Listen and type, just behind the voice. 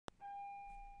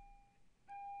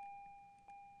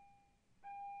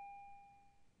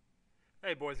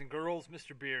Hey boys and girls,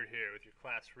 Mr. Beard here with your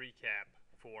class recap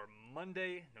for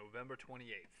Monday, November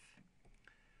 28th.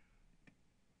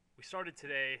 We started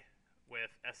today with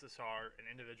SSR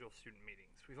and individual student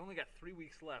meetings. We've only got 3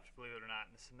 weeks left, believe it or not,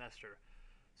 in the semester,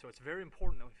 so it's very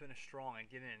important that we finish strong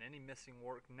and get in any missing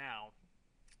work now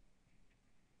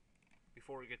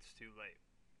before it gets too late.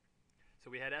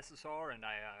 So we had SSR, and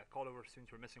I called over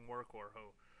students who were missing work or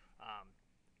who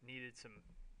needed some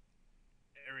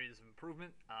areas of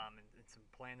improvement and some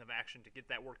plan of action to get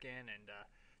that work in and to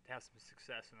have some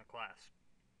success in the class.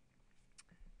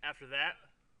 After that,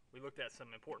 we looked at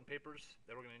some important papers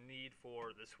that we're going to need for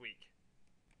this week.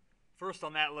 First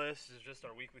on that list is just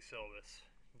our weekly syllabus.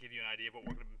 Give you an idea of what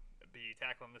we're going to be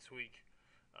tackling this week.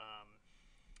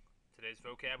 Today's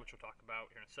vocab, which we'll talk about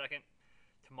here in a second.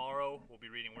 Tomorrow, we'll be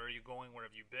reading Where Are You Going, Where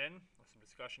Have You Been, with some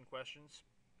discussion questions.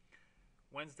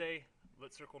 Wednesday,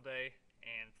 Lit Circle Day,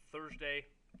 and Thursday,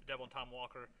 The Devil and Tom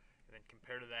Walker, and then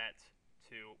compare to that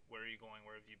to Where Are You Going,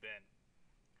 Where Have You Been.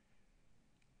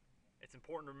 It's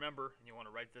important to remember, and you want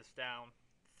to write this down,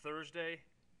 Thursday,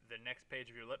 the next page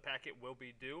of your Lit packet will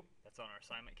be due. That's on our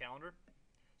assignment calendar,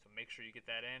 so make sure you get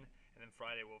that in. And then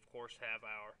Friday, we'll of course have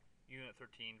our Unit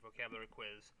 13 vocabulary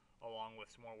quiz, along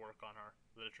with some more work on our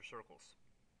literature circles.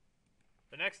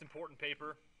 The next important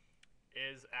paper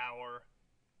is our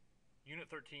Unit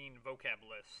 13 vocab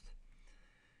list.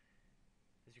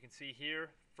 As you can see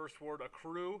here, first word,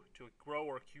 accrue, to grow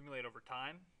or accumulate over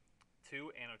time.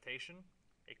 2, annotation,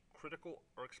 a critical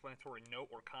or explanatory note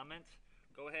or comment.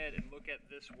 Go ahead and look at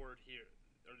this word here,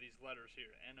 or these letters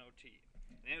here, N-O-T.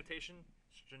 An annotation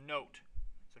is to note.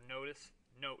 So notice,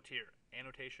 note here,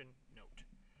 annotation, note.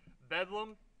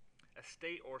 Bedlam, a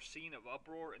state or scene of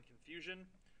uproar and confusion.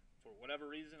 For whatever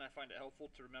reason, I find it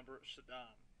helpful to remember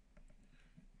Saddam.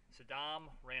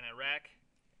 Saddam ran Iraq,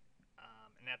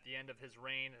 and at the end of his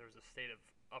reign, there was a state of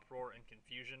uproar and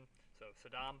confusion. So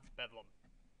Saddam, Bedlam.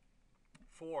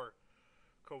 4,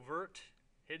 covert,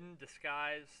 hidden,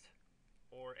 disguised,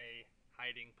 or a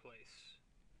hiding place.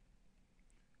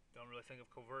 Don't really think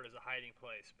of covert as a hiding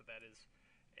place, but that is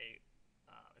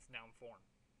it's noun form.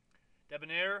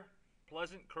 Debonair,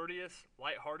 pleasant, courteous,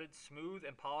 light-hearted, smooth,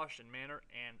 and polished in manner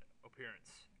and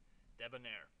appearance.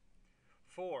 Debonair.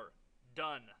 4,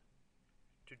 done,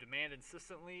 to demand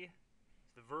insistently,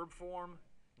 is the verb form.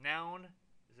 Noun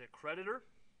is a creditor,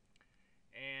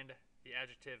 and the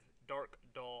adjective dark,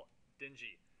 dull,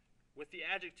 dingy. With the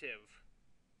adjective,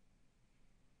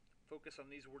 focus on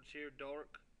these words here,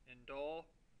 dark and dull.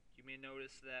 You may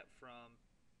notice that from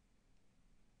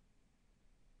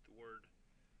the word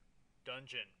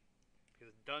dungeon,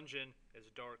 because dungeon is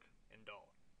dark and dull.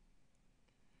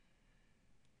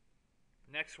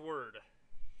 Next word,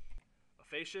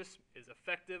 efficacious, is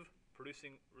effective,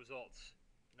 producing results.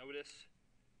 Notice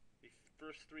the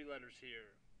first 3 letters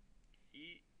here,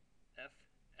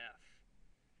 E-F-F.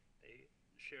 They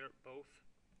share both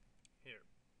here.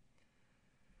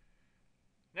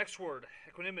 Next word,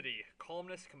 equanimity,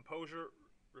 calmness, composure,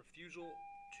 refusal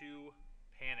to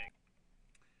panic.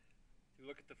 If you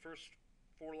look at the first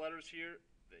 4 letters here,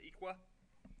 the equa,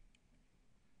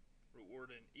 root word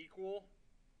in equal,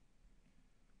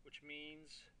 which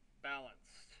means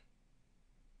balanced.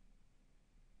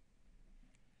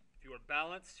 If you are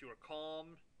balanced, you are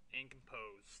calm and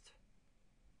composed.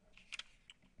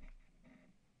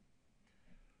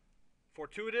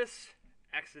 Fortuitous,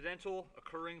 accidental,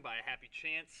 occurring by a happy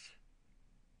chance.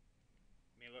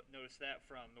 You may notice that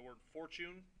from the word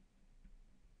fortune.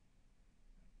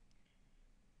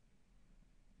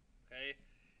 Okay,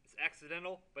 it's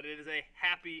accidental, but it is a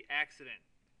happy accident.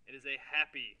 It is a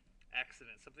happy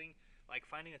accident. Something like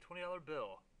finding a $20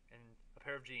 bill in a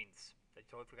pair of jeans that you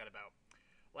totally forgot about.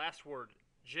 Last word,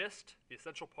 gist, the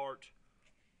essential part,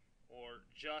 or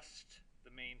just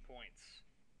the main points.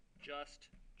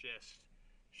 Just, gist.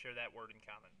 Share that word in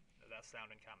common, that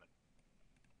sound in common.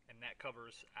 And that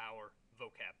covers our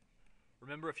vocab.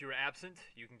 Remember, if you were absent,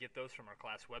 you can get those from our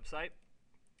class website,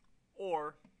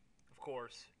 or, of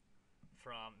course,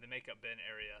 from the makeup bin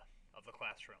area of the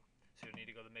classroom. So you'll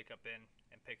need to go to the makeup bin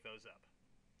and pick those up.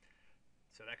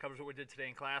 So that covers what we did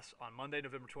today in class on Monday,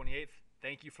 November 28th.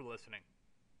 Thank you for listening.